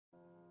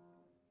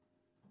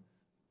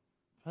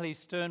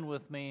Please turn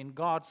with me in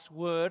God's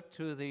Word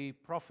to the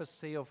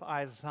prophecy of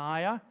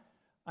Isaiah,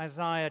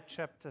 Isaiah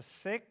chapter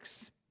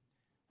 6.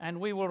 And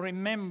we will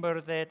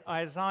remember that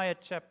Isaiah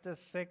chapter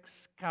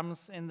 6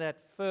 comes in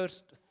that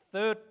first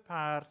third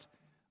part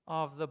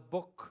of the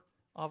book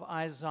of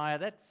Isaiah.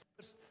 That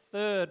first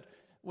third,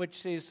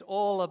 which is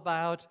all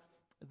about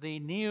the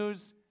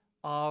news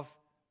of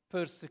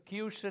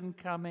persecution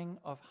coming,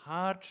 of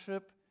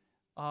hardship,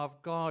 of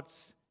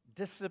God's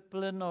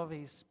discipline of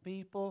His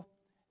people,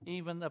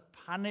 even the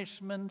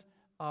punishment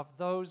of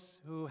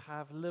those who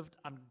have lived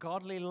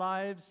ungodly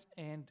lives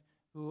and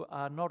who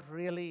are not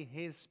really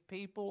His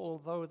people,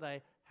 although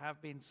they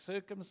have been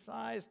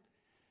circumcised.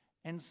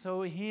 And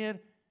so here,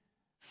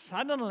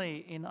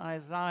 suddenly in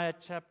Isaiah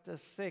chapter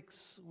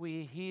 6,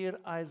 we hear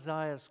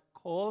Isaiah's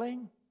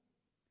calling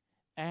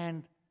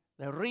and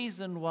the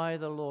reason why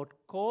the Lord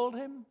called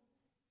him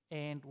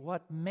and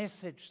what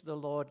message the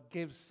Lord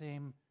gives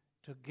him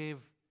to give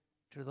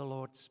to the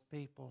Lord's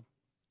people.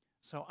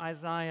 So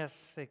Isaiah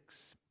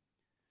 6.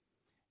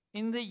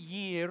 In the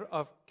year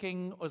of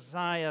King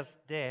Uzziah's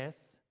death,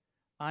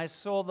 I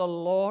saw the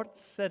Lord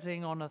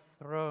sitting on a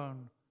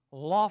throne,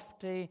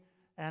 lofty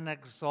and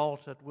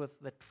exalted, with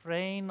the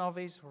train of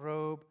His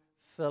robe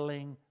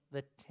filling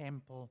the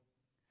temple.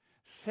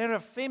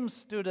 Seraphim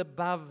stood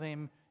above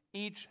Him,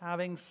 each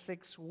having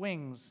 6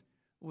 wings.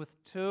 With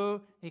 2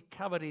 He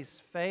covered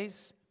His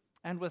face,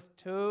 and with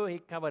 2 He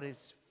covered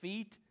His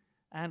feet,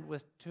 and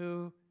with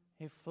 2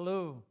 He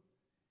flew.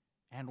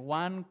 And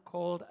one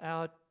called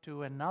out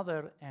to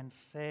another and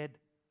said,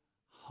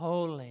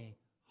 Holy,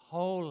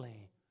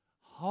 holy,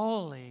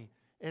 holy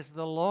is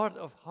the Lord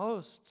of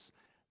hosts.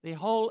 The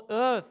whole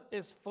earth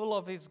is full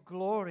of His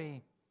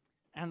glory.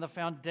 And the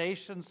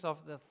foundations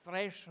of the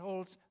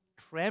thresholds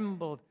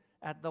trembled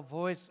at the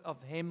voice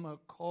of Him who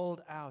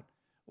called out,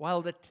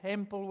 while the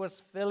temple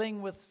was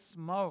filling with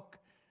smoke.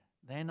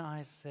 Then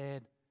I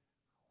said,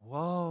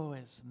 Woe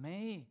is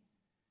me,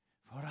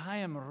 for I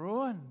am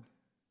ruined,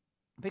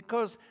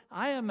 because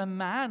I am a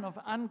man of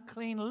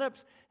unclean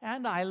lips,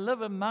 and I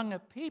live among a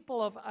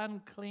people of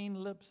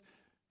unclean lips.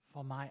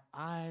 For my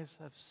eyes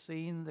have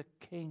seen the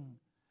King,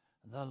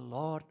 the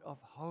Lord of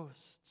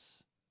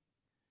hosts.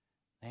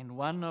 Then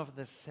one of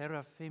the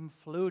seraphim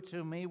flew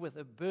to me with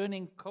a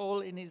burning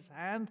coal in his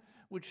hand,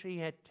 which he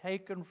had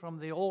taken from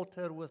the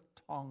altar with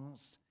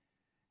tongs.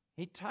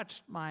 He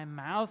touched my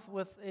mouth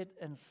with it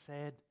and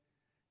said,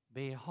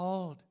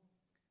 Behold,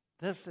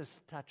 this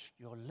has touched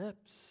your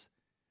lips,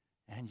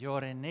 and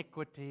your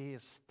iniquity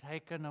is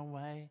taken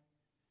away,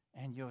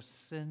 and your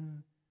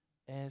sin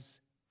is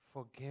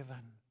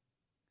forgiven.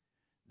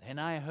 Then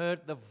I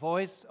heard the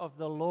voice of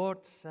the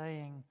Lord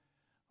saying,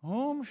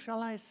 Whom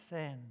shall I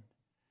send?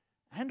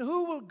 And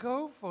who will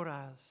go for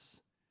us?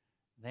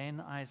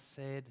 Then I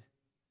said,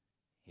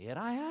 Here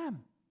I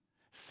am.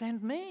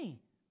 Send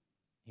me.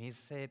 He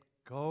said,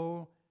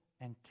 Go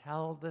and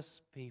tell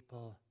this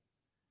people,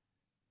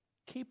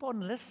 keep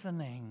on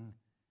listening,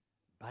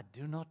 but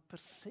do not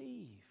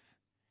perceive.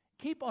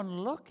 Keep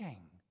on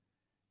looking,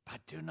 but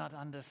do not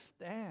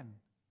understand.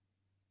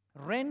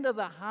 Render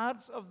the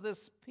hearts of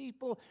this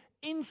people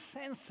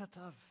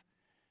insensitive,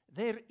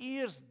 their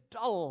ears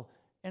dull,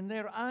 and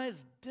their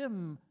eyes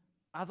dim.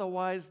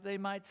 Otherwise they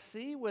might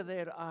see with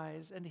their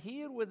eyes, and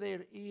hear with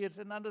their ears,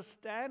 and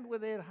understand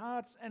with their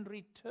hearts, and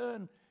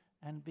return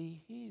and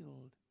be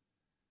healed.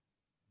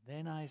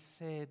 Then I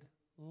said,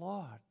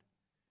 Lord,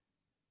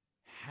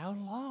 how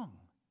long?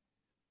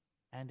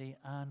 And He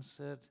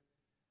answered,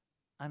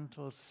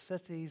 Until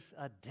cities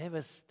are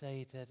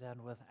devastated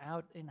and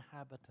without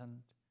inhabitant,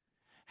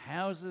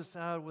 houses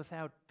are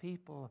without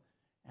people,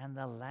 and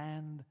the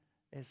land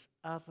is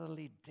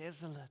utterly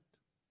desolate.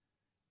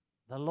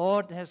 The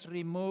Lord has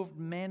removed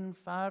men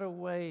far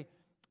away,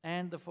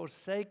 and the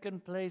forsaken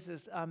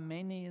places are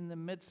many in the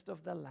midst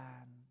of the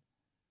land.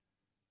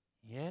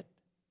 Yet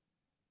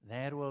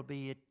there will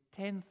be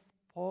a 10th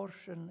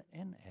portion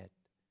in it,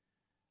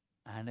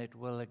 and it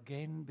will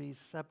again be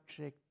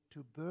subject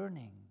to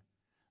burning,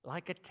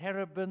 like a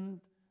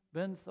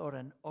terebinth or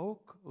an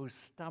oak whose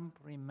stump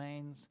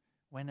remains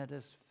when it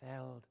is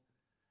felled.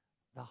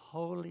 The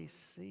holy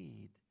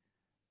seed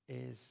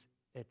is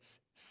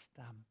its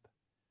stump.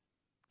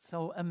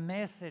 So a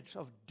message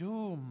of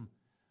doom,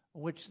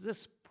 which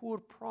this poor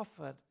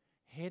prophet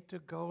had to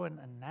go and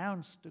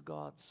announce to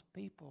God's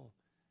people.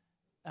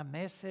 A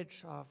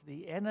message of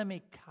the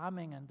enemy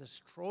coming and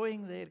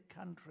destroying their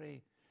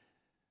country.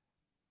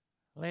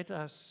 Let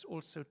us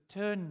also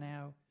turn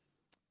now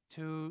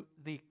to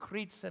the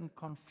Creeds and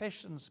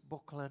Confessions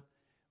booklet,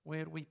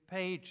 where we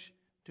page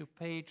to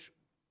page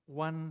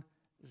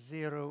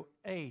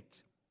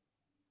 108.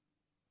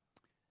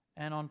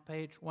 And on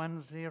page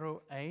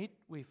 108,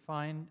 we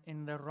find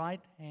in the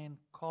right-hand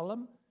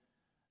column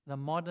the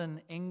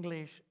modern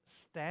English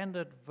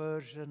Standard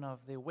Version of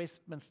the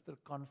Westminster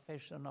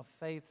Confession of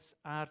Faith's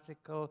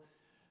article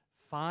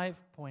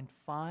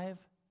 5.5,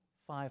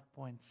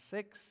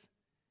 5.6,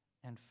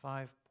 and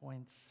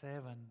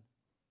 5.7.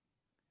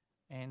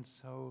 And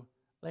so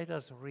let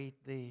us read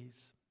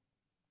these.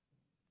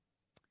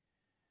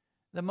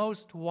 The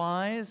most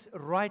wise,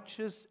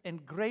 righteous,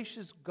 and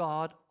gracious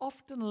God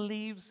often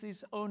leaves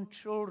his own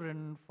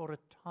children for a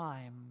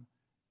time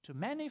to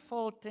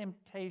manifold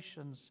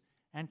temptations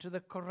and to the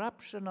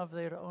corruption of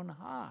their own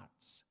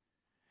hearts.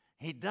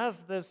 He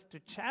does this to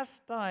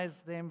chastise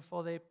them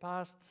for their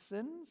past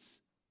sins,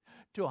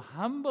 to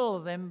humble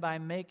them by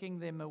making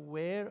them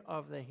aware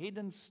of the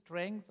hidden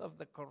strength of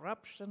the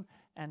corruption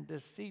and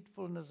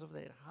deceitfulness of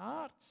their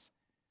hearts,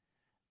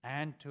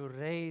 and to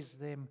raise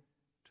them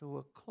to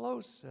a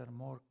closer,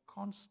 more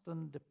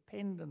constant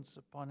dependence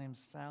upon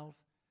himself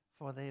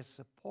for their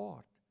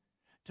support,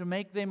 to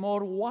make them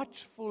more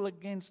watchful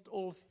against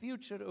all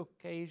future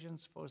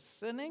occasions for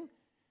sinning,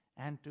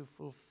 and to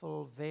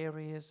fulfill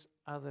various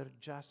other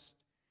just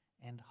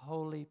and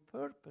holy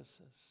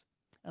purposes.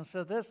 And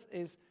so this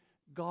is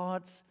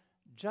God's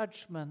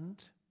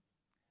judgment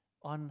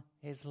on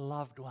his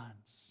loved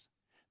ones.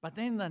 But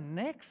then the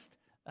next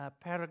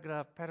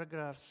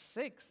paragraph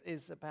 6,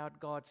 is about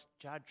God's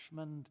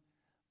judgment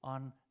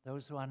on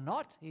those who are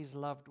not his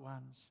loved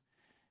ones.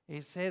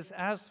 He says,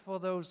 as for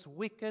those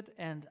wicked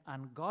and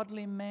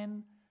ungodly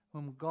men,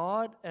 whom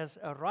God as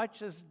a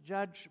righteous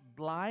judge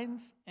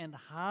blinds and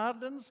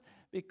hardens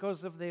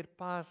because of their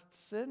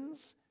past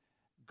sins,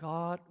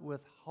 God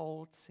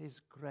withholds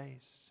his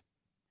grace,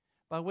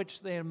 by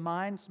which their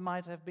minds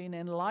might have been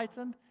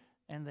enlightened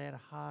and their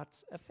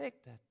hearts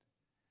affected.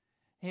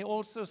 He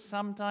also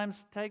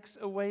sometimes takes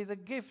away the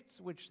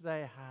gifts which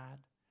they had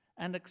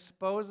and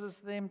exposes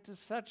them to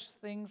such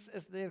things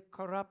as their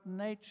corrupt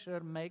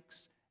nature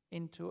makes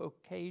into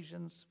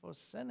occasions for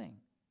sinning.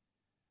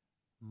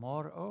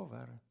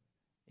 Moreover,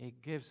 he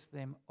gives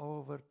them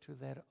over to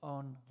their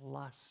own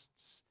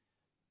lusts,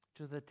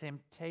 to the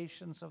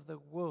temptations of the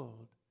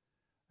world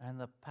and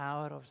the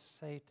power of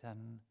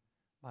Satan,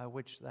 by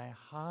which they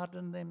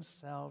harden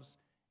themselves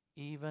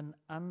even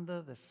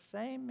under the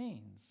same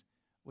means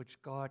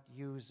which God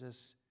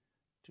uses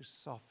to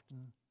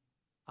soften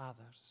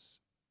others.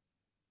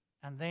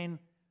 And then,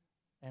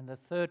 in the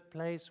third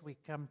place, we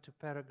come to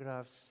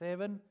paragraph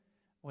 7,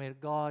 where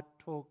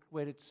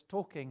it's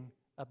talking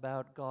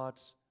about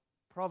God's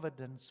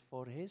providence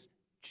for his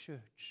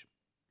church.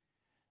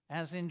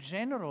 As in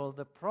general,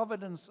 the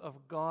providence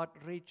of God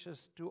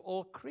reaches to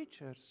all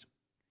creatures,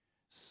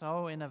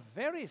 so in a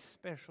very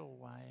special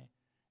way,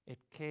 it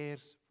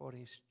cares for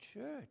his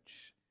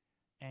church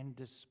and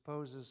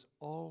disposes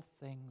all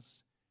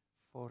things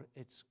for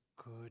its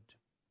good.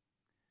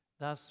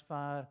 Thus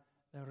far,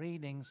 the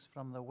readings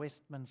from the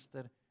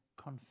Westminster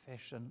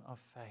Confession of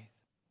Faith.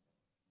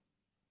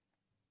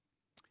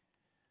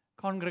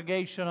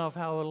 Congregation of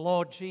our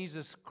Lord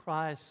Jesus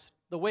Christ,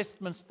 the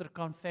Westminster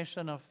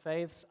Confession of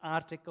Faith,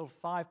 Article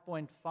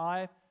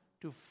 5.5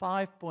 to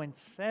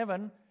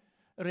 5.7,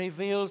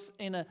 reveals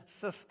in a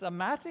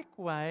systematic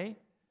way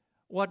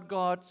what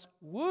God's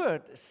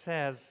Word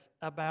says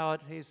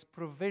about his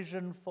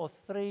provision for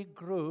three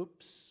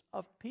groups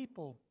of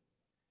people: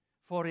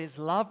 for his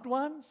loved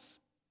ones,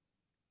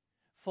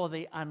 for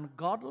the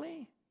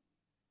ungodly,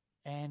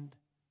 and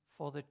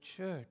for the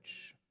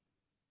church.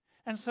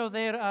 And so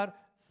there are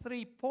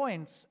 3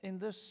 points in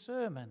this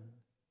sermon.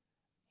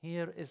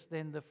 Here is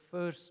then the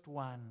first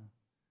one,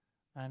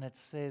 and it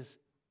says,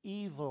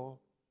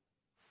 evil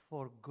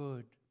for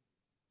good.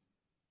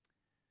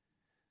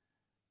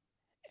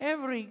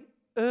 Every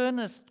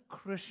earnest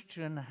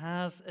Christian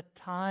has at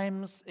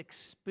times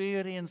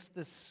experienced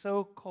the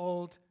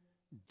so-called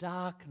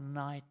dark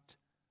night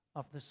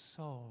of the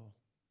soul.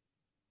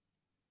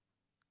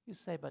 You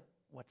say, but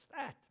what's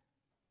that?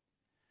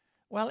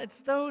 Well,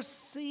 it's those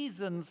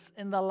seasons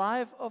in the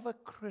life of a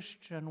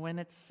Christian when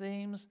it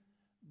seems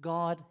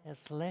God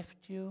has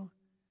left you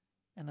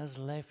and has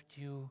left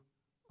you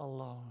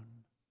alone.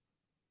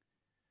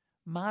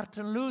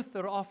 Martin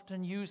Luther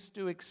often used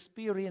to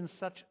experience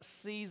such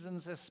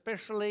seasons,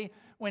 especially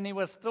when he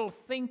was still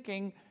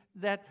thinking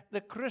that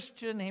the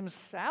Christian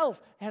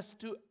himself has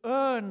to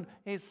earn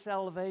his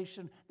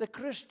salvation. The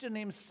Christian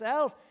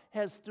himself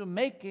has to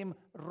make him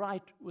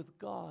right with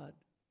God.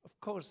 Of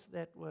course,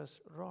 that was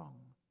wrong.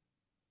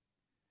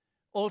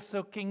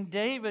 Also, King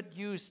David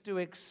used to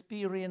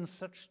experience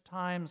such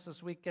times,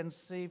 as we can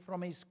see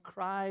from his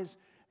cries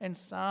in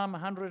Psalm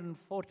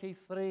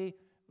 143,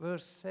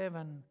 verse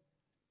 7,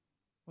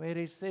 where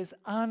he says,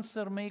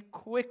 "Answer me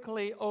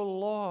quickly, O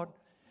Lord.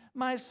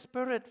 My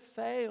spirit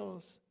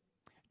fails.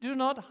 Do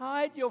not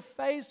hide your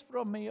face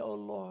from me, O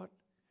Lord,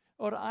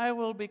 or I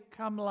will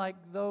become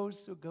like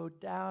those who go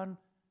down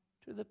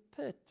to the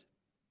pit."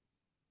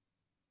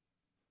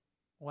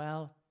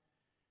 Well,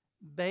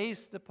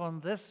 based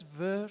upon this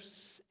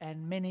verse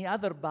and many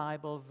other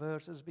Bible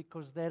verses,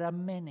 because there are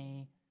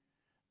many,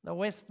 the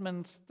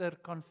Westminster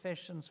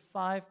Confession's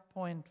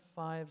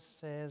 5.5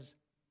 says,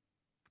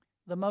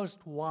 "The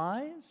most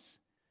wise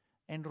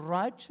and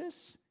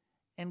righteous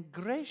and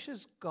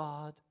gracious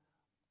God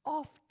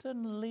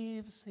often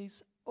leaves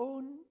his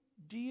own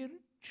dear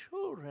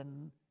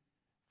children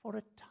for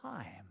a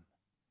time,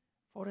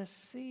 for a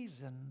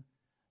season,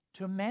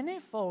 to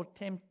manifold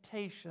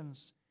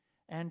temptations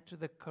and to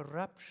the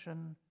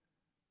corruption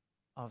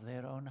of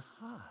their own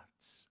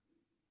hearts.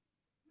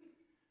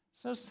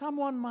 So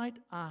someone might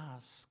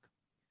ask,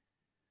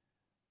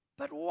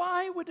 but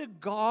why would a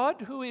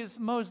God who is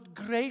most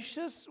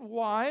gracious,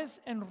 wise,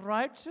 and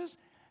righteous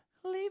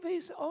leave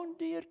his own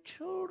dear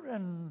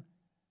children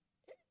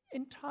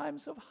in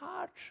times of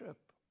hardship?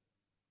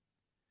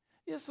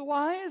 Yes,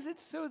 why is it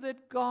so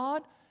that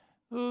God,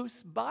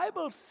 whose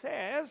Bible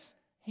says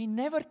he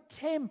never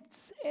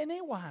tempts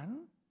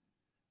anyone,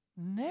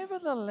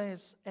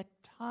 nevertheless at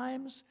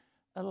times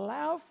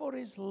allow for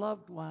his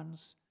loved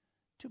ones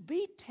to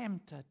be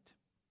tempted,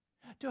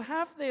 to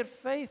have their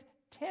faith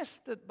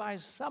tested by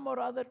some or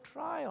other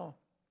trial?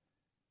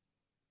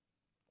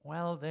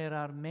 Well, there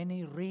are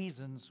many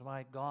reasons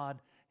why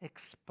God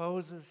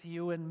exposes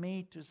you and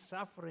me to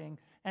suffering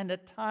and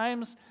at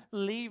times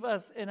leave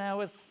us in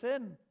our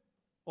sin,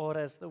 or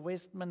as the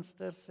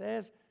Westminster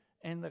says,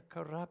 in the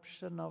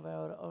corruption of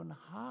our own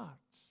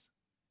hearts.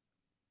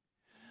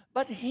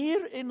 But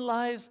herein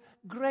lies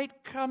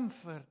great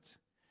comfort,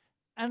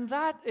 and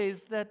that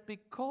is that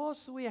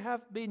because we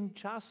have been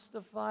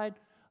justified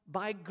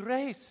by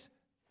grace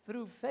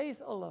through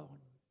faith alone,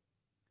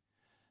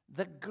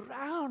 the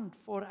ground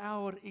for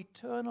our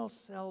eternal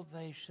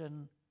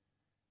salvation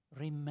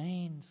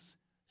remains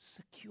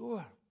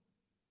secure.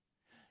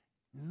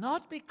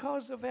 Not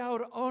because of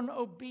our own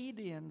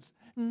obedience,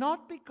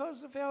 not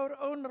because of our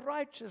own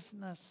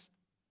righteousness,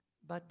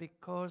 but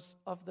because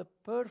of the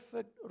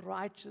perfect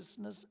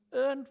righteousness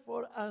earned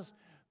for us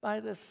by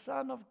the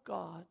Son of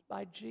God,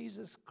 by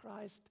Jesus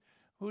Christ,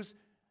 whose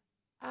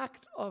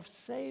act of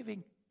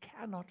saving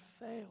cannot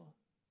fail.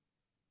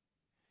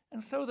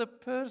 And so the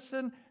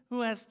person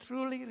who has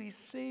truly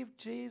received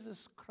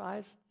Jesus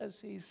Christ as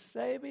his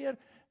Savior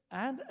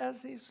and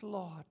as his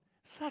Lord,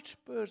 such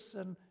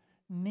person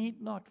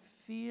need not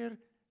fear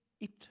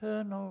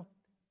eternal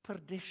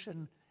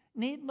perdition,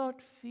 need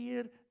not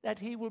fear that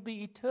he will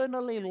be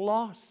eternally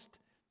lost,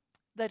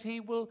 that he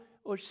will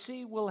or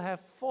she will have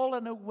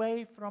fallen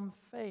away from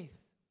faith.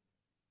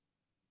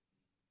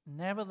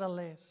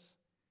 Nevertheless,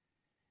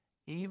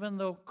 even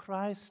though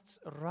Christ's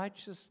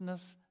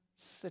righteousness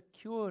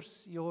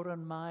secures your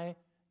and my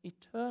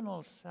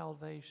eternal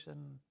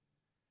salvation,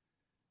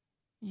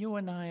 you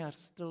and I are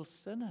still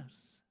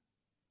sinners.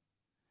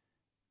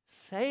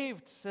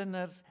 Saved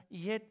sinners,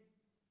 yet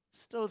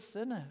still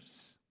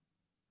sinners.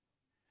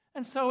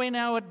 And so in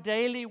our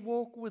daily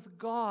walk with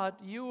God,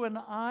 you and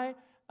I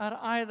are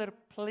either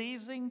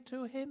pleasing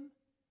to him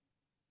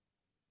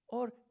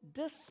or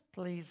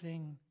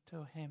displeasing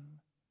to him.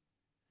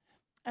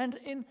 And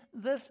in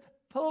this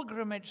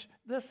pilgrimage,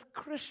 this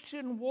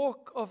Christian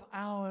walk of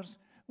ours,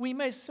 we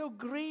may so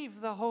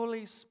grieve the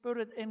Holy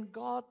Spirit in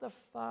God the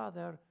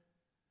Father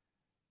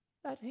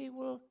that he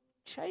will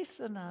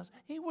chasten us,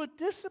 he will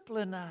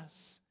discipline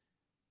us.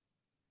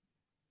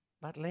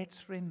 But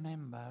let's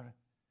remember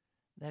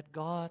that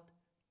God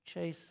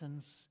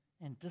chastens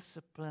and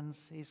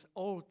disciplines his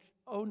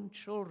own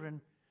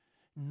children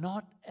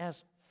not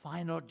as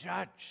final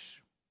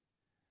judge,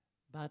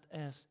 but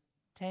as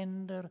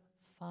tender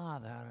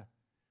Father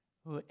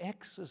who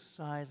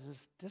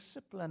exercises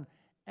discipline.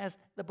 As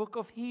the book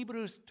of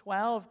Hebrews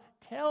 12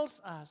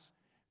 tells us,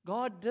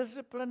 God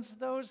disciplines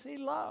those he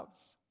loves.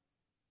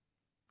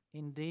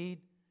 Indeed,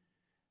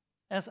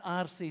 as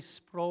R.C.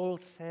 Sproul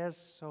says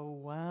so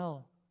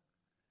well,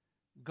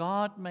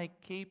 God may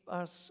keep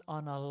us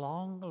on a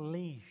long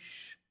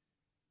leash,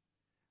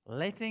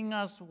 letting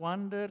us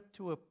wander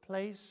to a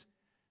place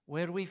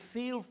where we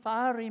feel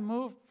far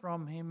removed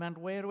from him and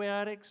where we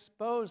are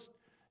exposed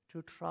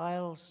to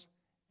trials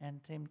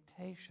and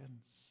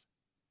temptations.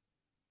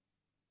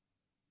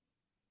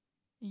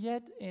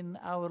 Yet in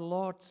our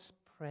Lord's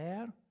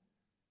Prayer,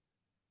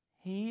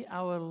 he,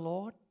 our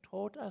Lord,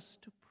 taught us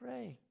to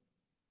pray.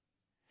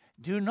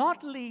 Do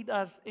not lead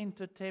us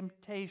into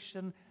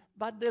temptation,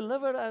 but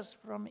deliver us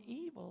from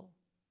evil.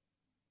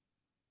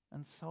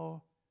 And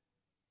so,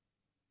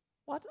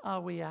 what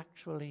are we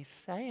actually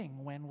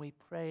saying when we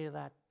pray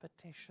that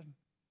petition?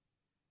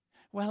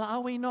 Well,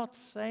 are we not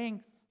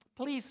saying,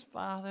 please,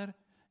 Father,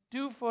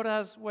 do for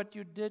us what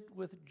you did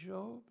with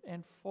Job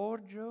and for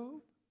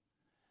Job?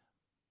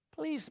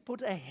 Please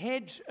put a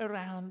hedge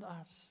around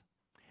us.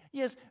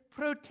 Yes,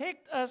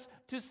 protect us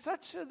to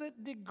such a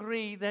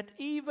degree that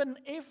even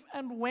if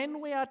and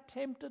when we are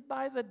tempted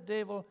by the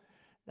devil,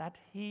 that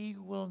he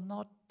will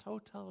not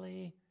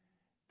totally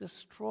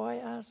destroy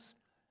us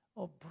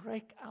or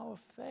break our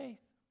faith.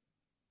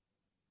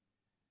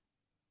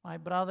 My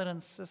brother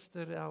and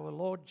sister, our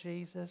Lord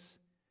Jesus,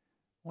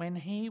 when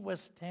he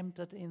was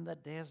tempted in the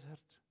desert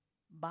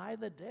by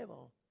the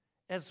devil,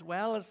 as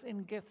well as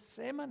in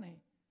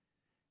Gethsemane,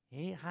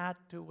 he had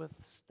to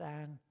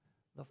withstand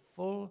the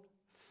full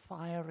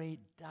fiery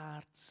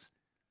darts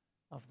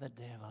of the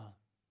devil.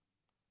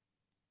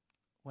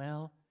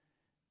 Well,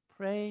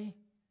 pray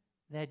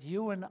that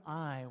you and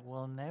I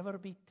will never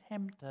be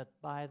tempted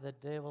by the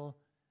devil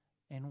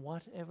in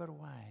whatever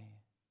way.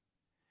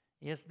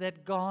 Yes,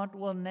 that God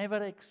will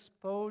never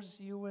expose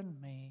you and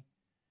me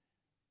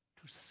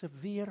to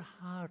severe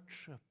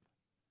hardship,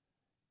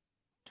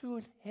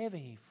 too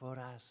heavy for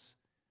us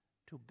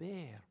to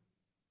bear.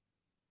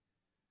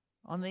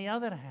 On the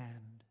other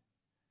hand,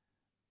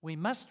 we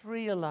must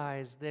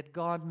realize that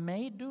God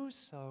may do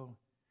so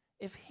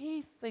if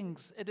He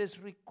thinks it is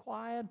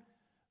required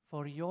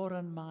for your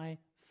and my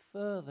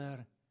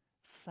further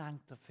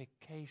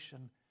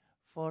sanctification,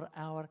 for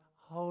our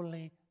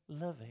holy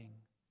living.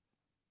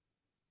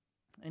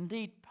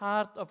 Indeed,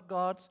 part of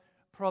God's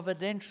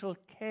providential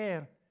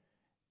care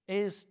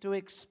is to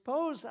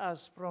expose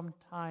us from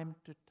time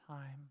to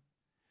time.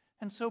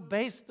 And so,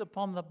 based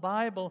upon the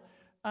Bible,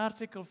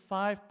 Article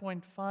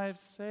 5.5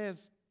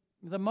 says,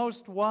 the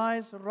most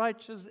wise,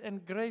 righteous,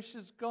 and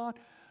gracious God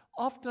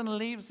often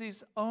leaves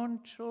His own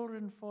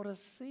children for a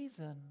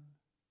season.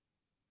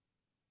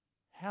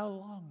 How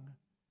long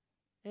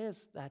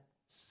is that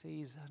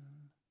season?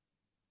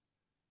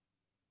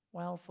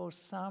 Well, for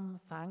some,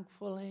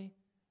 thankfully,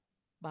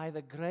 by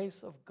the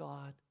grace of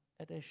God,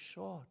 it is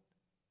short.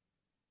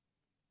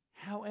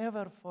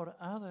 However, for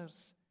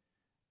others,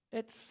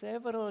 it's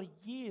several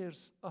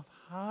years of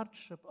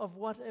hardship of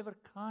whatever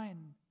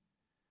kind,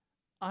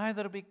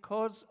 either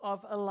because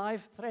of a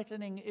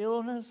life-threatening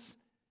illness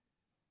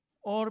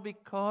or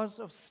because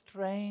of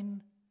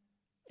strain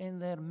in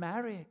their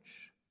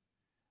marriage,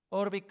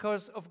 or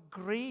because of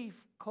grief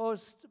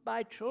caused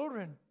by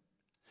children,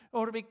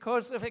 or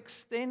because of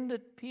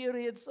extended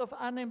periods of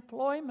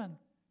unemployment,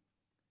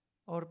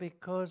 or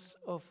because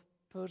of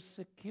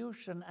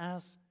persecution,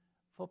 as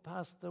for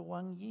Pastor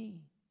Wang Yi,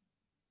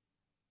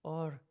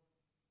 or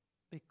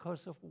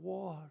because of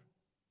war,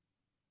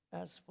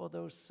 as for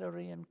those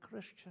Syrian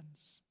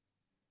Christians.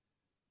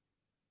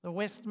 The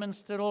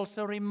Westminster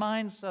also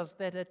reminds us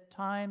that at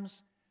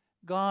times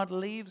God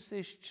leaves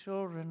His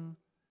children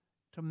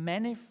to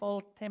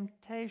manifold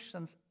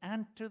temptations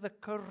and to the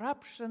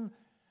corruption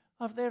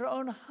of their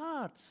own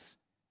hearts.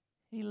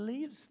 He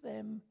leaves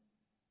them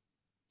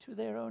to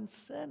their own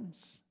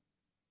sins.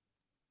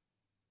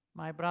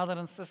 My brother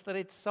and sister,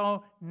 it's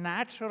so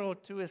natural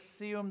to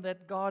assume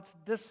that God's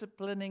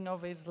disciplining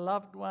of His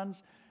loved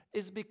ones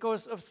is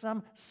because of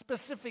some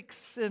specific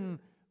sin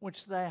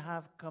which they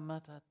have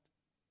committed.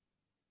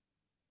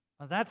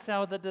 Well, that's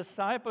how the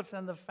disciples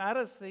and the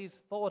Pharisees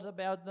thought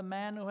about the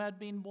man who had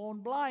been born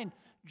blind,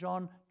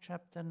 John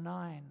chapter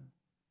 9.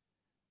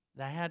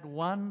 They had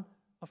one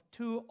of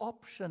two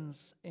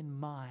options in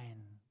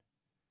mind.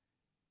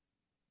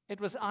 It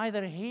was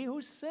either he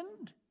who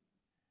sinned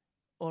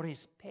or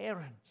his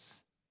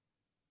parents.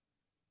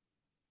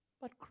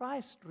 But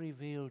Christ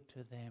revealed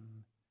to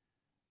them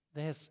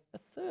there's a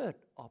third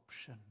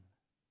option.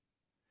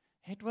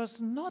 It was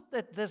not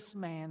that this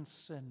man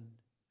sinned,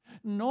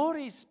 nor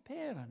his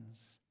parents,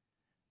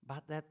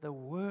 but that the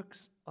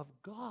works of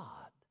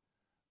God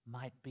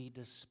might be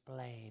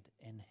displayed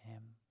in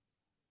him.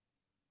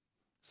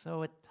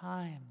 So at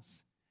times,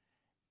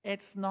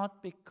 it's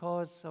not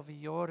because of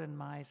your and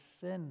my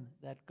sin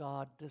that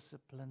God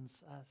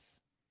disciplines us,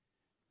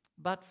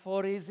 but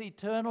for His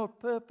eternal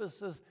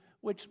purposes,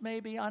 which may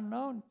be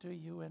unknown to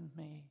you and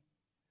me.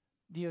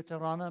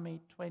 Deuteronomy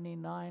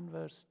 29,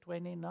 verse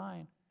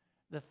 29.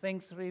 The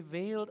things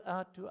revealed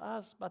are to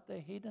us, but the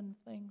hidden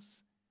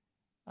things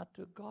are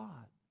to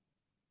God.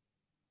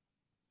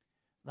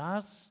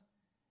 Thus,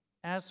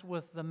 as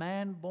with the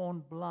man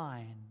born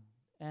blind,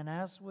 and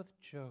as with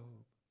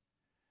Job,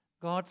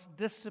 God's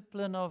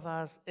discipline of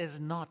us is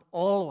not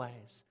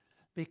always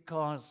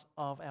because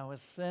of our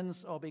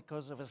sins or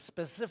because of a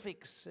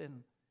specific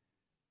sin.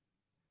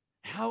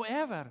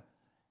 However,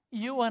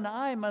 you and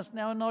I must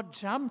now not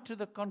jump to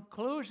the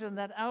conclusion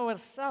that our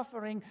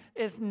suffering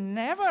is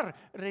never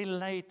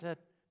related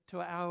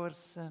to our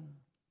sin.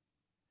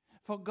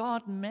 For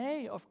God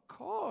may, of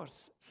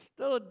course,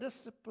 still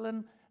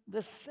discipline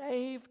the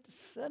saved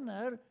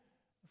sinner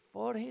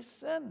for his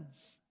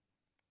sins.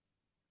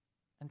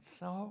 And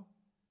so,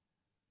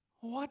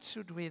 what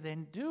should we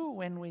then do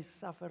when we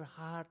suffer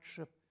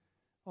hardship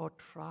or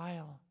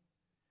trial,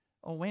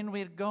 or when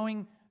we're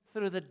going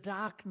through the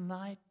dark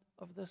night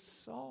of the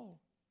soul?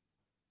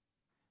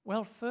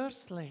 Well,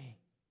 firstly,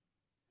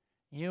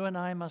 you and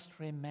I must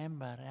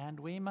remember, and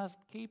we must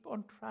keep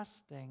on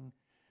trusting,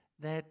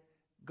 that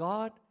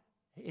God,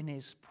 in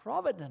His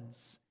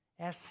providence,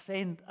 has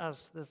sent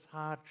us this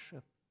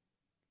hardship,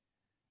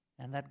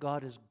 and that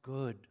God is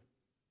good.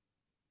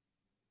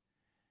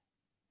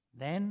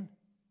 Then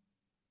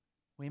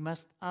we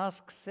must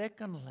ask,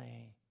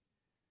 secondly,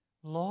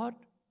 Lord,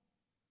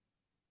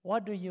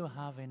 what do you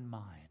have in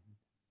mind?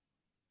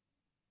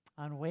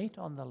 And wait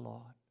on the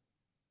Lord.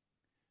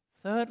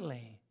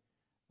 Thirdly,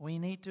 we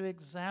need to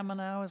examine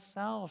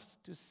ourselves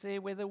to see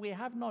whether we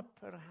have not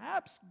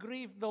perhaps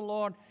grieved the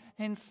Lord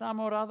in some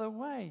or other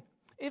way.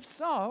 If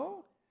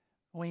so,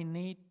 we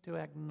need to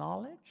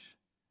acknowledge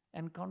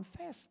and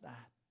confess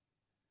that.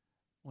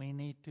 We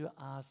need to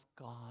ask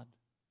God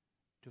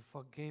to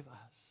forgive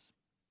us.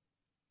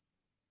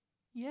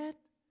 Yet,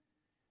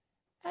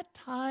 at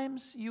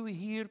times you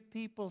hear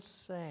people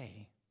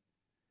say,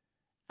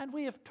 and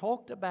we have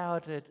talked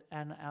about it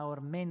in our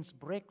men's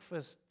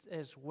breakfast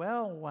as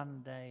well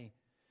one day,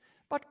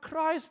 But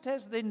Christ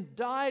has then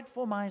died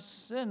for my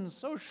sins,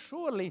 so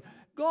surely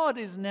God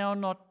is now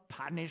not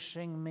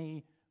punishing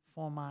me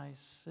for my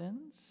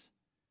sins.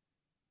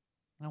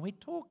 Now we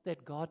talk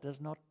that God does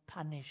not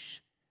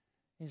punish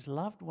His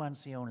loved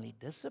ones, He only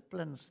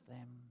disciplines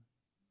them.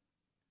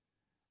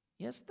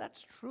 Yes,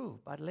 that's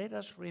true, but let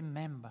us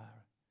remember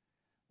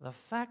the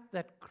fact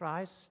that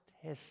Christ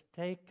has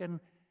taken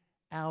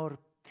our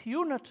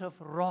punitive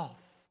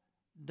wrath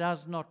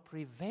does not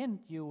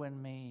prevent you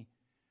and me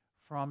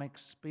from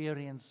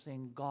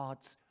experiencing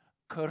God's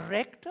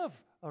corrective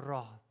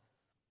wrath.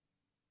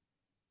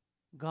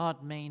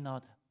 God may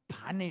not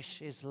punish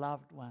His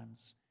loved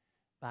ones,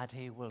 but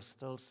He will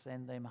still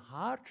send them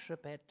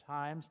hardship at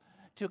times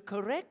to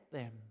correct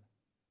them.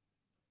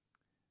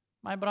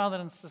 My brother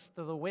and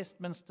sister, the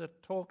Westminster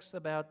talks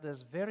about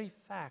this very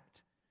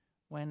fact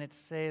when it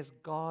says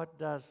God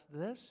does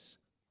this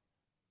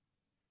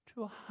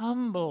to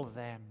humble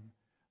them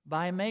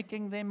by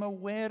making them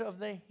aware of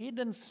the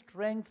hidden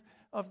strength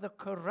of the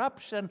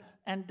corruption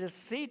and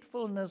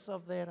deceitfulness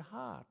of their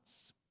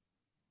hearts.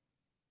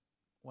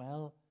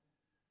 Well,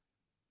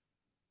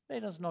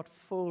 let us not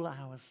fool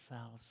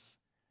ourselves.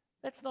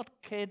 Let's not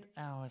kid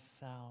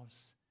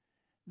ourselves.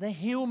 The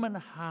human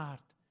heart,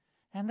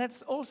 and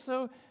that's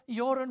also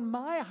your and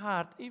my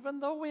heart,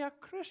 even though we are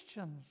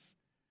Christians,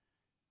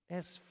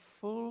 is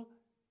full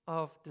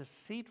of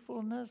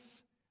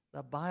deceitfulness.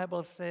 The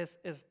Bible says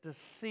is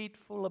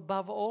deceitful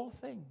above all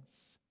things.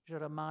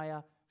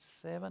 Jeremiah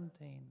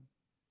 17.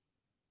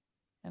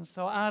 And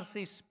so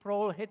R.C.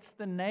 Sproul hits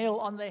the nail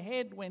on the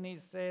head when he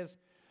says,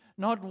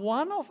 not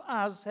one of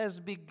us has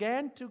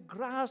begun to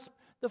grasp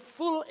the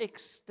full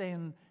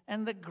extent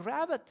and the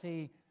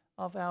gravity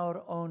of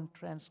our own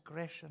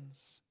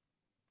transgressions.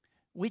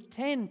 We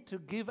tend to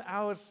give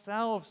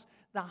ourselves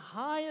the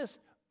highest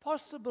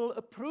possible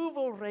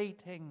approval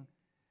rating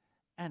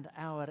and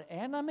our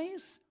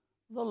enemies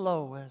the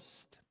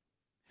lowest.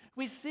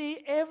 We see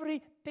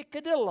every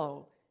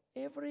peccadillo,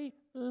 every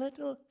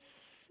little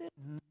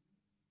sin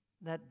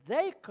that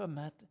they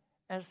commit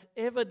as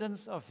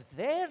evidence of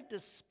their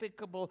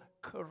despicable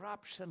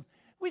corruption.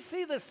 We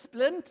see the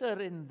splinter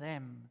in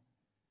them,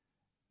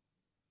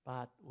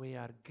 but we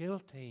are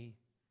guilty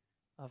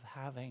of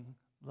having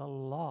the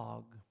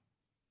log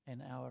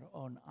in our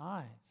own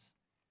eyes.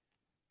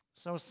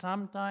 So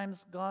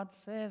sometimes God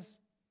says,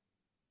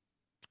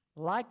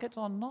 like it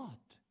or not,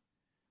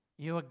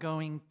 you are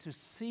going to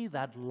see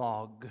that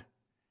log,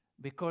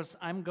 because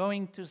I'm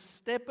going to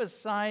step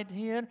aside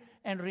here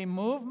and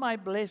remove my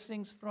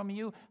blessings from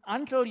you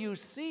until you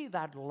see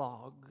that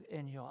log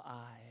in your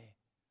eye.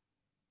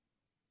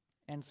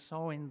 And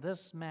so in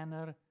this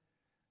manner,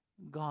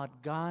 God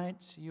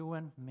guides you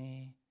and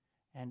me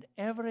and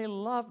every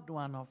loved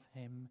one of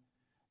Him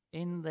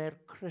in their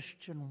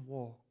Christian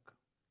walk,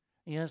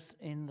 yes,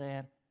 in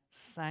their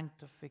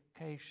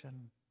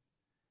sanctification.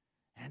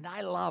 And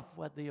I love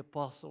what the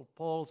Apostle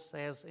Paul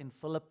says in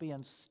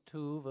Philippians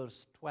 2,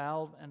 verse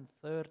 12 and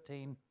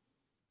 13,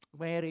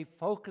 where he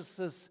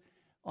focuses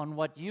on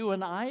what you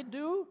and I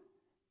do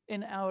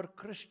in our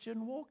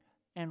Christian walk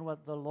and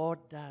what the Lord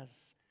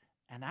does.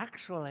 And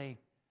actually,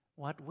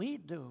 what we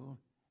do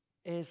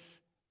is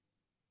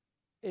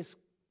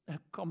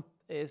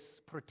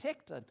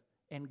protected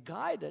and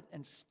guided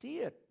and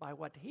steered by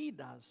what He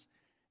does.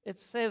 It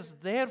says,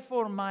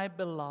 therefore, my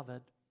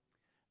beloved,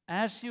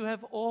 as you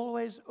have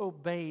always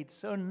obeyed,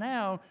 so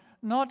now,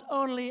 not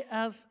only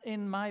as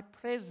in my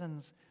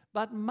presence,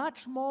 but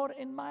much more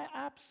in my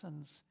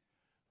absence,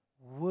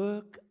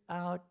 work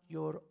out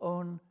your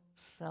own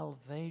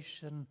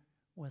salvation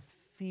with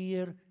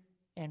fear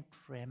and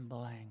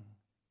trembling.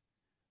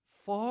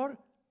 For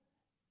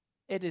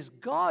it is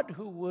God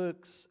who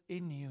works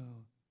in you,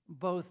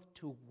 both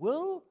to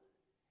will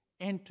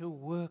and to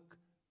work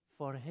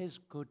for His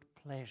good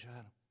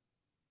pleasure.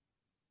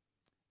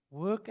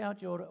 Work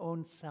out your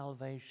own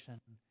salvation.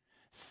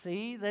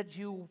 See that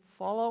you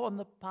follow on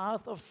the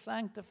path of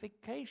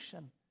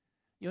sanctification.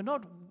 You're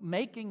not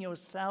making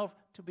yourself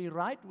to be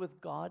right with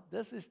God.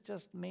 This is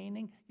just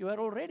meaning you are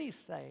already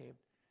saved.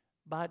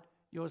 But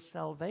your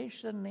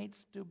salvation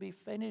needs to be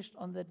finished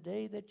on the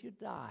day that you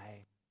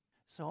die.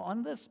 So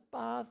on this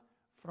path,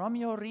 from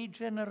your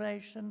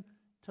regeneration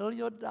till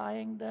your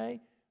dying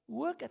day,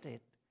 work at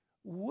it.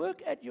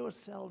 Work at your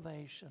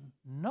salvation,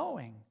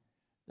 knowing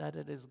that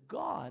it is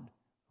God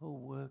who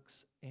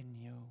works in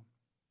you.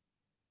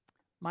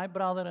 My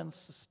brother and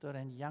sister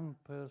and young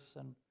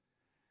person,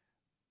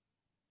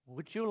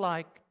 would you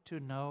like to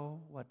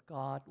know what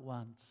God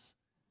wants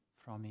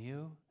from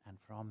you and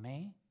from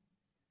me?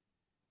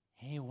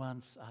 He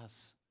wants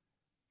us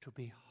to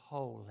be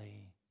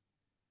holy,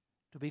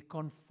 to be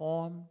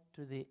conformed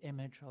to the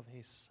image of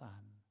His Son.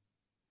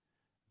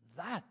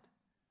 That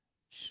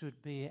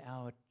should be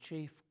our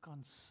chief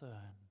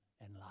concern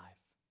in life.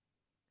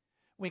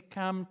 We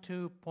come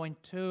to point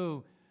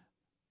 2.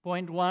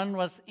 Point 1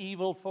 was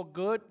evil for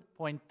good.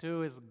 Point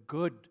 2 is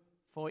good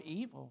for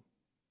evil.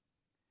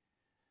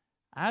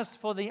 As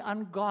for the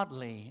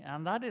ungodly,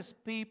 and that is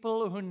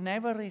people who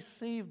never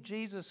received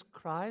Jesus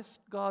Christ,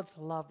 God's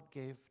love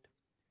gift,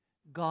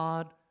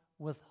 God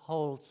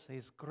withholds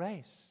His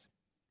grace,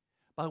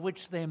 by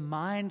which their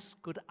minds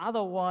could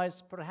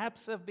otherwise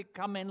perhaps have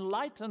become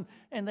enlightened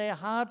and their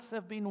hearts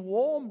have been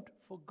warmed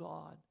for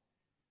God.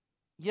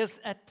 Yes,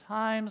 at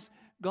times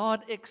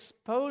God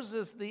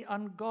exposes the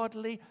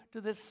ungodly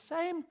to the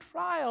same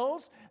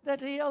trials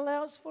that He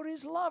allows for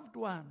His loved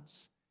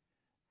ones.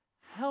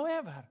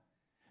 However,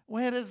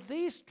 whereas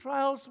these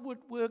trials would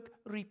work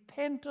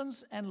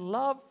repentance and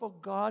love for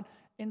God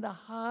in the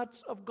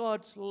hearts of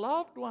God's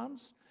loved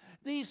ones,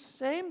 these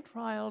same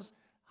trials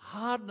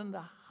harden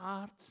the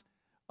hearts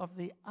of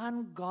the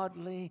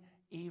ungodly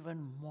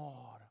even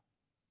more.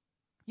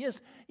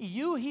 Yes,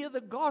 you hear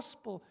the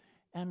gospel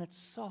and it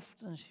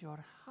softens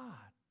your heart.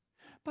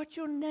 But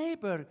your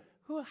neighbor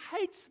who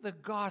hates the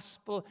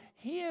gospel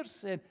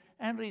hears it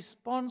and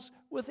responds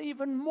with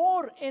even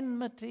more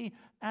enmity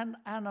and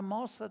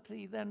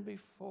animosity than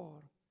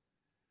before.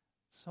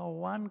 So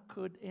one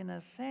could, in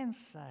a sense,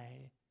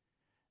 say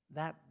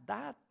that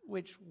that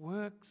which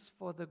works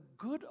for the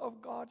good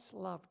of God's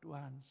loved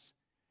ones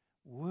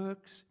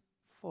works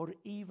for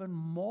even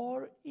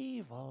more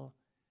evil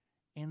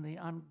in the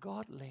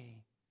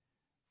ungodly.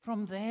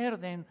 From there,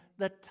 then,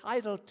 the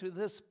title to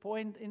this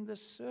point in the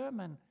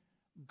sermon,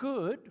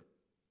 Good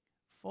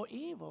for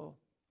Evil.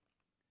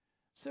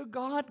 So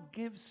God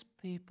gives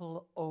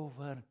people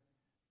over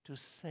to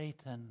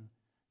Satan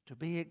to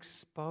be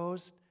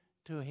exposed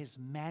to his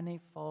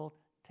manifold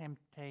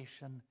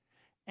temptation.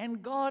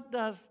 And God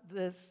does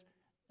this,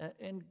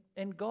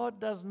 and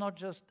God does not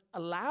just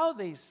allow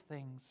these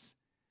things,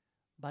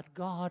 but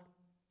God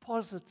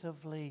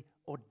positively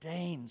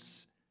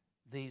ordains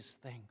these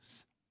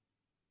things.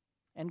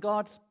 And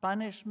God's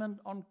punishment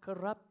on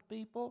corrupt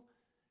people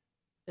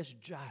is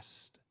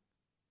just.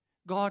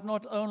 God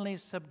not only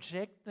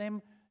subjects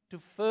them to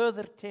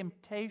further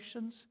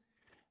temptations,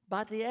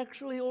 but He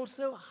actually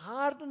also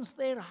hardens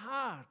their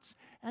hearts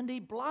and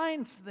He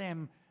blinds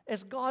them,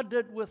 as God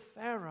did with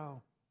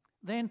Pharaoh.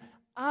 Then,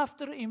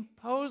 after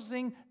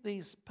imposing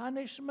these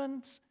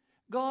punishments,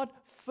 God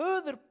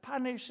further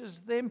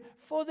punishes them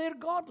for their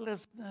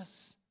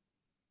godlessness.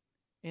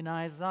 In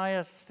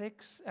Isaiah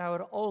 6,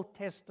 our Old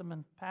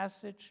Testament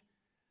passage,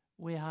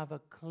 we have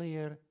a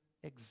clear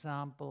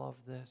example of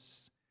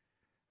this.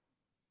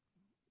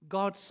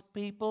 God's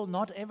people,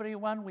 not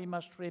everyone, we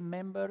must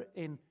remember,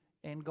 in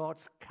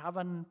God's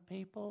covenant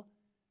people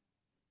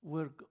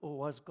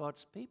was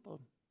God's people.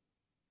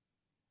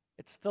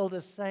 It's still the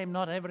same.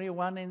 Not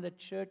everyone in the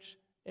church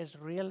is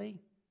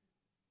really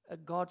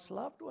God's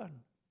loved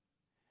one.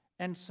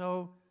 And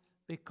so,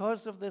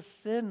 because of the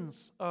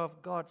sins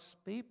of God's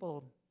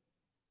people,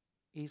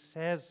 He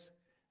says,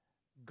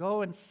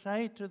 go and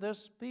say to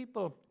this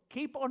people,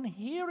 keep on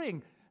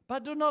hearing,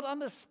 but do not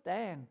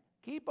understand.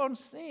 Keep on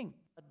seeing,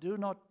 but do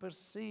not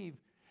perceive.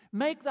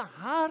 Make the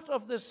heart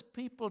of this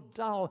people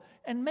dull,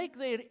 and make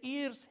their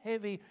ears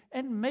heavy,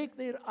 and make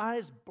their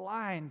eyes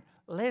blind,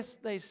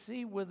 lest they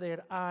see with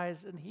their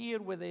eyes, and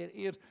hear with their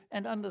ears,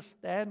 and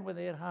understand with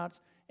their hearts,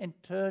 and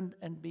turn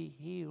and be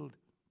healed.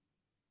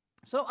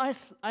 So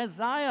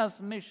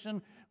Isaiah's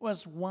mission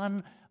was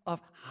one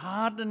of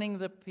hardening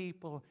the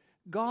people.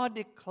 God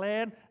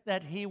declared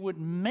that He would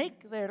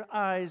make their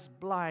eyes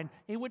blind.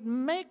 He would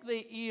make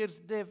their ears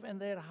deaf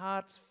and their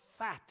hearts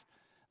fat,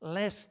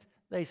 lest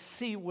they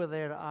see with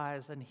their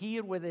eyes and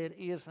hear with their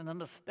ears and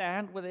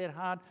understand with their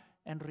heart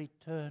and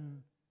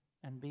return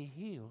and be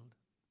healed.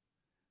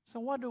 So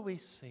what do we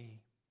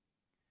see?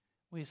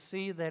 We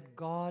see that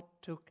God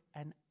took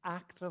an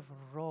active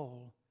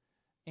role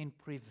in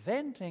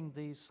preventing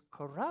these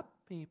corrupt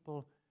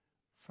people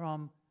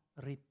from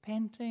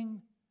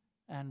repenting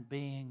and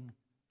being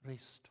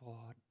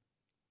restored.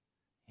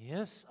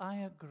 Yes, I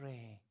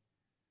agree.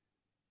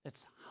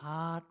 It's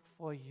hard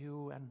for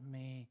you and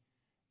me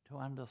to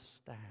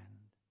understand.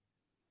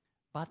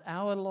 But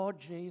our Lord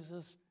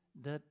Jesus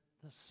did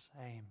the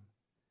same.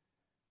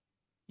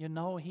 You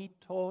know, He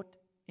taught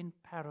in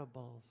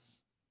parables.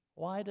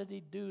 Why did He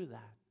do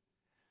that?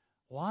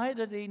 Why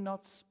did He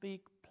not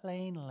speak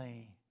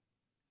plainly?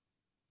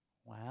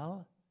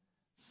 Well,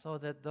 so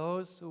that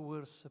those who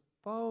were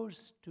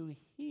supposed to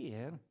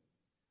hear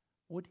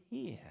would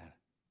hear,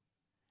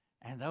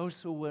 and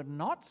those who were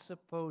not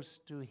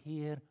supposed to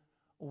hear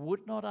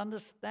would not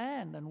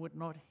understand and would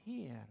not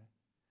hear.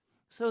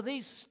 So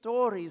these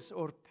stories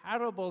or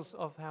parables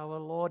of our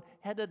Lord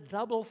had a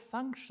double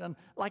function,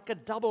 like a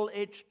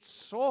double-edged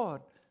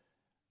sword.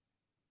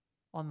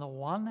 On the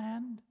one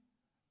hand,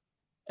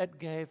 it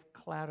gave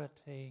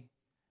clarity,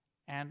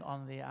 and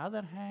on the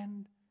other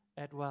hand,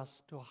 it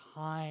was to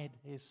hide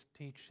His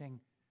teaching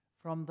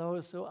from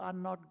those who are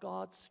not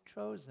God's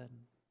chosen.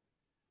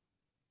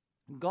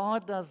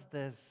 God does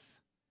this.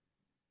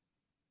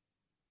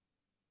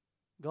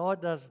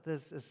 God does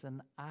this as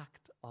an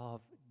act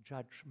of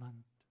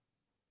judgment.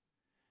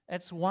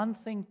 It's one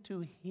thing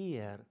to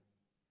hear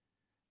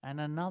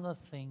and another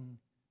thing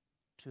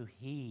to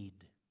heed.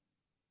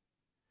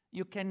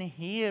 You can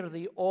hear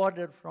the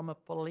order from a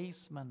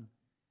policeman,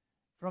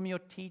 from your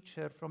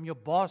teacher, from your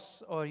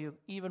boss, or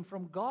even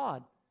from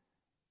God,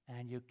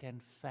 and you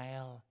can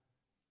fail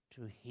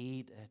to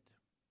heed it.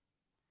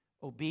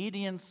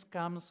 Obedience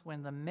comes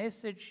when the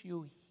message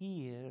you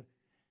hear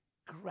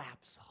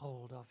grabs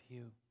hold of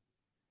you,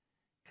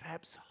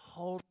 grabs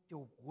hold of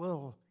your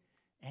will,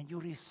 and you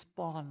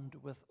respond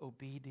with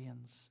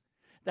obedience.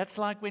 That's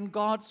like when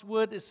God's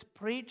word is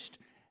preached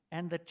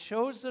and the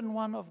chosen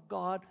one of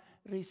God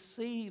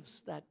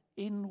receives that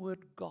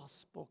inward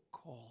gospel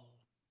call.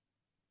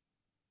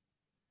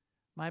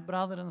 My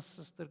brother and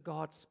sister,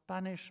 God's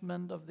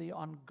punishment of the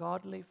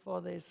ungodly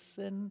for their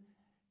sin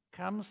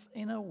comes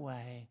in a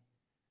way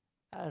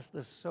as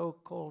the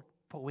so-called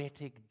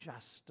poetic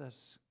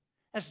justice,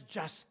 as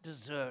just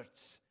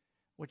desserts,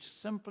 which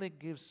simply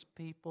gives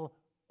people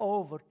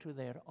over to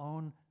their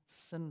own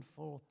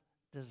sinful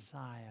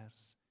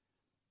desires.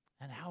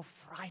 And how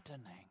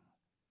frightening.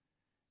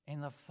 In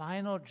the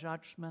final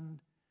judgment,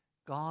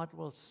 God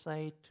will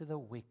say to the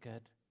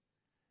wicked,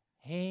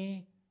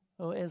 he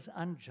who is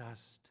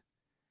unjust,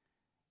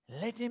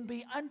 let him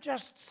be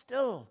unjust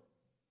still.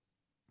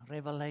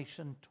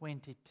 Revelation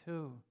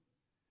 22.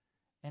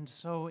 And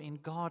so in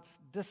God's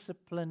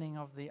disciplining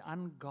of the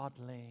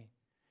ungodly,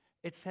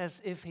 it's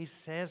as if he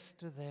says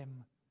to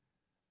them,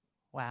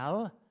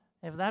 well,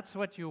 if that's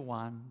what you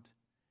want,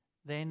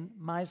 then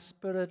my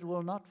Spirit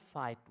will not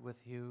fight with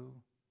you.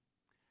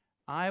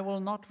 I will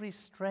not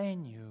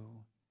restrain you,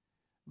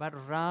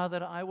 but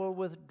rather I will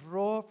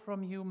withdraw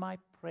from you my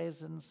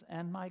presence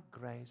and my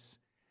grace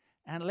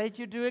and let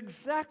you do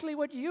exactly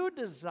what you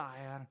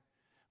desire,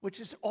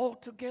 which is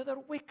altogether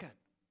wicked.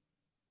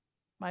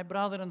 My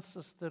brother and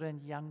sister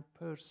and young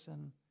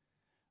person,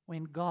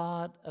 when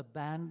God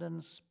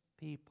abandons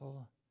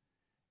people,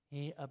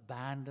 he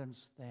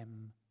abandons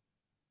them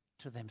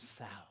to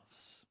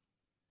themselves.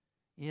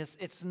 Yes,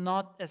 it's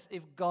not as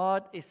if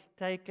God is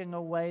taking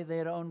away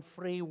their own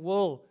free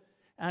will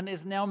and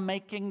is now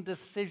making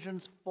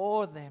decisions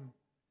for them.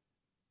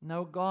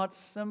 No, God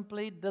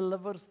simply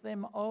delivers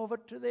them over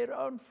to their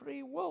own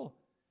free will,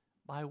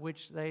 by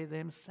which they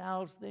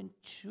themselves then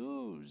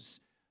choose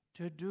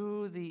to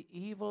do the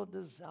evil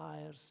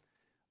desires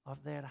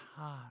of their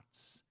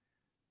hearts.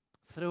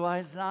 Through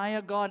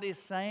Isaiah, God is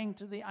saying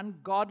to the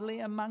ungodly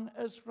among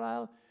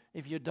Israel,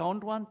 if you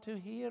don't want to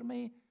hear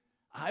me,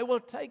 I will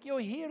take your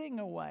hearing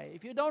away.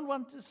 If you don't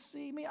want to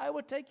see me, I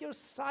will take your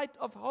sight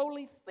of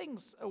holy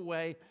things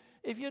away.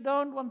 If you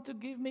don't want to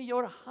give me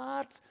your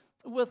heart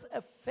with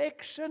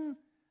affection,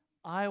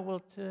 I will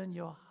turn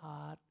your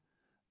heart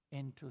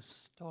into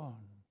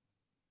stone.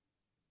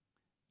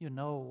 You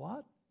know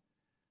what?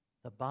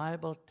 The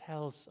Bible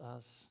tells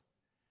us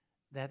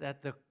that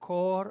at the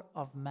core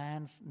of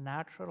man's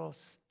natural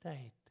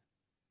state,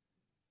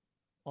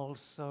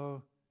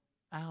 also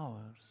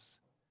ours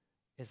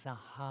is a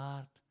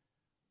heart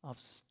of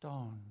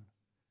stone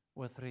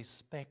with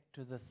respect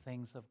to the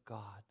things of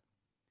God.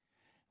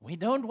 We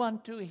don't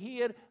want to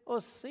hear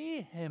or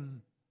see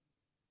him,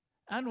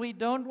 and we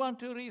don't want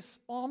to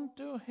respond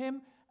to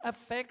him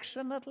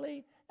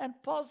affectionately and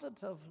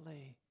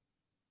positively.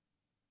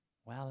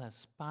 Well,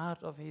 as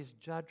part of his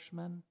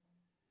judgment,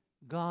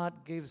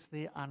 God gives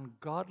the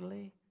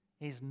ungodly,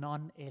 his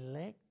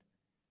non-elect,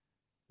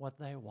 what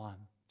they want.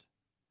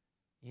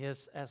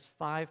 Yes, as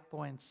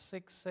 5.6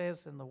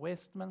 says in the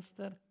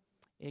Westminster,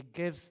 it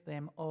gives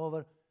them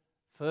over,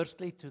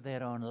 firstly, to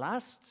their own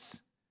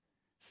lusts,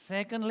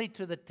 secondly,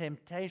 to the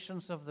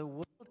temptations of the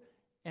world,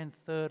 and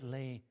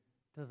thirdly,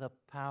 to the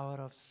power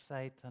of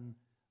Satan,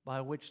 by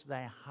which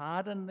they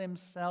harden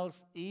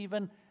themselves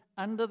even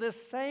under the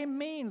same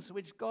means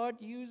which God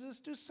uses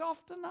to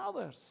soften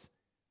others.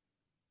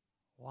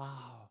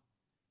 Wow.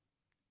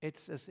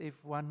 It's as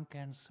if one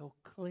can so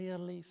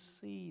clearly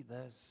see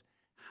this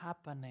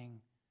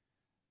happening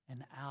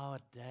in our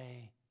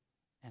day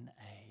and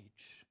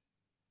age.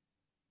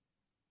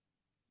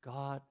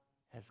 God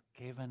has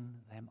given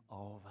them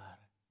over.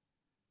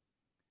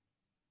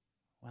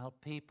 Well,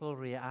 people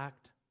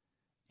react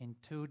in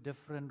two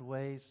different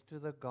ways to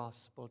the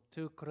gospel.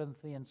 2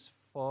 Corinthians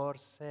 4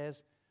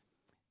 says,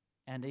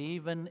 and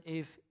even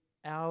if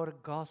our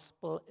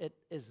gospel it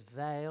is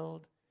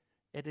veiled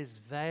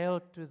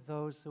to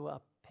those who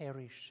are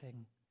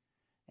perishing.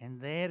 In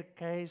their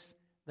case,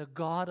 the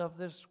God of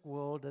this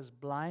world has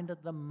blinded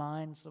the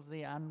minds of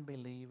the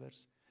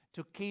unbelievers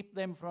to keep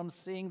them from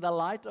seeing the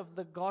light of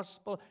the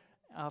gospel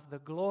of the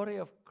glory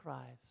of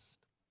Christ.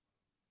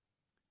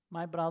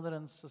 My brother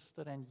and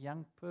sister and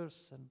young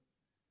person,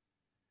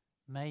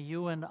 may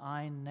you and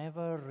I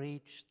never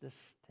reach the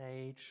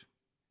stage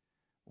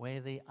where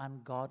the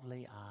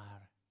ungodly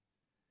are,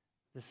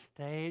 the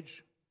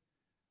stage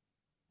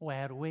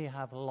where we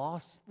have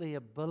lost the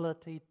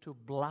ability to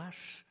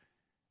blush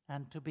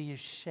and to be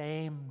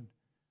ashamed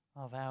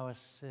of our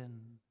sin.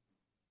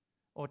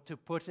 Or to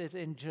put it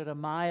in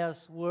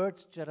Jeremiah's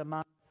words,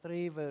 Jeremiah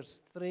 3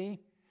 verse 3,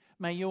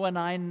 may you and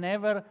I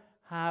never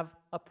have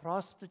a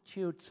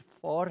prostitute's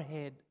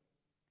forehead,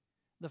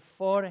 the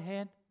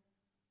forehead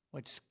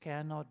which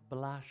cannot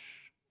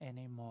blush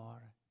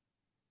anymore.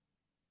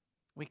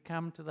 We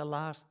come to the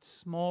last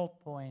small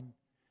point,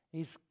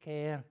 his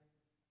care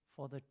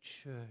for the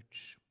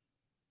church.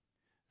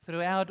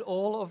 Throughout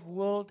all of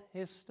world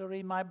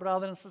history, my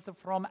brother and sister,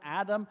 from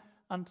Adam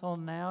until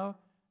now,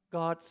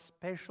 God's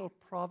special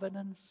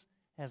providence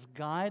has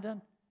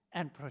guided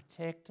and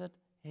protected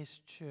His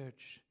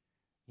church.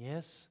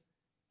 Yes,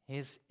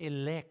 His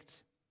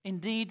elect.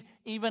 Indeed,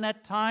 even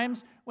at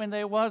times when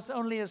there was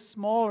only a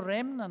small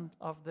remnant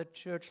of the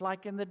church,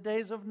 like in the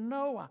days of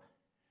Noah,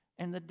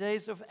 in the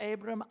days of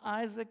Abraham,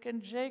 Isaac,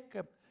 and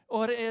Jacob,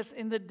 or as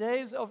in the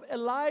days of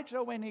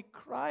Elijah when he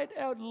cried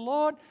out,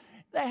 Lord,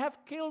 they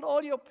have killed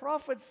all your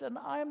prophets and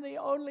I'm the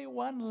only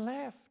one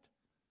left.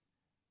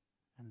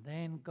 And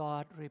then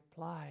God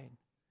replied,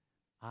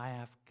 I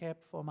have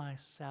kept for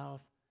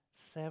myself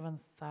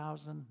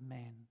 7,000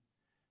 men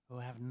who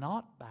have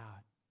not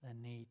bowed the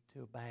knee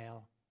to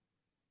Baal.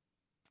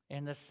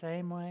 In the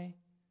same way,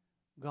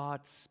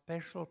 God's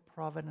special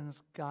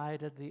providence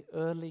guided the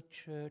early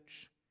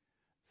church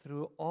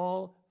through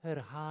all her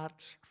hard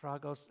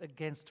struggles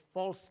against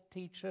false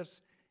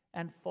teachers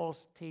and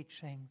false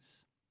teachings.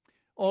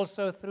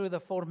 Also through the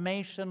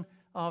formation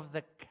of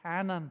the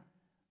canon,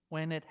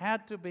 when it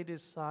had to be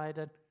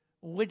decided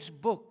which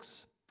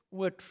books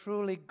were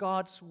truly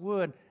God's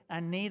word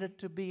and needed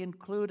to be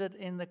included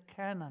in the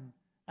canon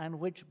and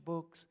which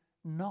books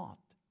not.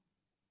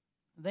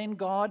 Then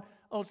God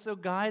also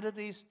guided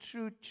His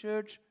true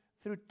church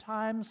through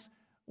times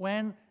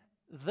when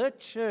the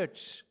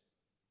church,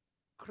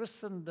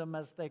 Christendom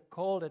as they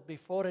called it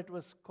before it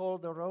was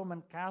called the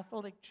Roman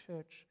Catholic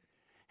Church,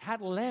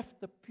 had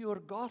left the pure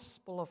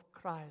gospel of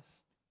Christ.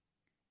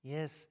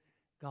 Yes,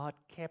 God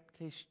kept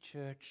His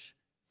church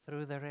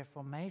through the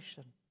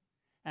Reformation.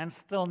 And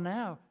still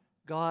now,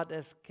 God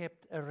has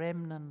kept a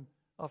remnant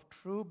of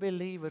true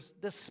believers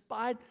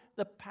despite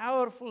the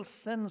powerful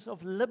sins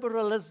of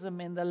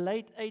liberalism in the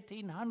late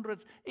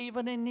 1800s,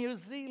 even in New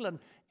Zealand,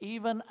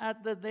 even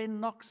at the then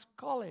Knox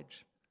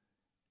College.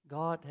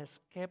 God has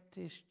kept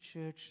His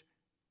church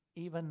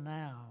even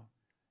now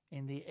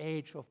in the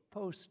age of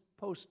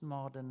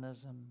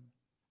postmodernism.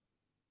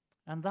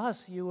 And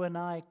thus you and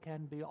I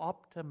can be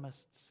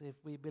optimists if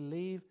we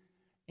believe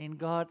in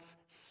God's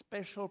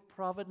special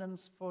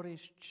providence for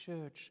His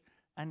church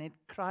and in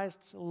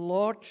Christ's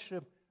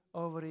lordship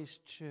over His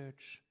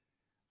church.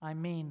 I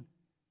mean,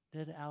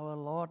 did our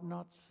Lord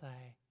not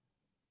say,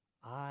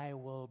 I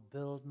will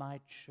build my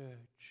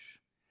church,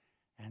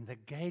 and the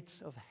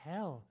gates of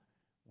hell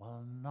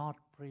will not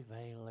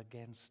prevail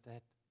against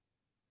it?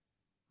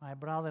 My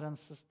brother and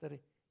sister,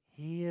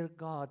 hear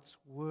God's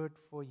word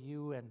for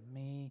you and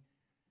me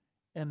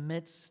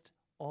amidst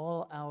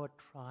all our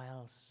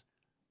trials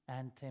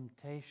and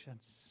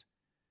temptations.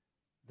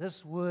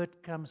 This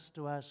word comes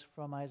to us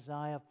from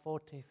Isaiah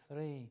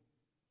 43,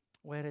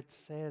 where it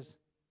says,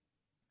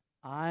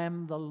 I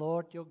am the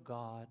Lord your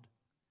God,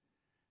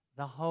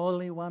 the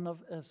Holy One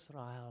of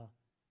Israel,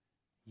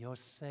 your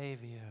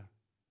Savior.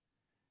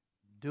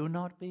 Do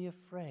not be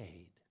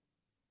afraid,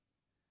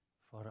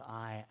 for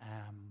I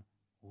am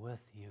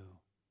with you.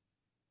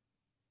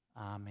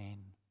 Amen.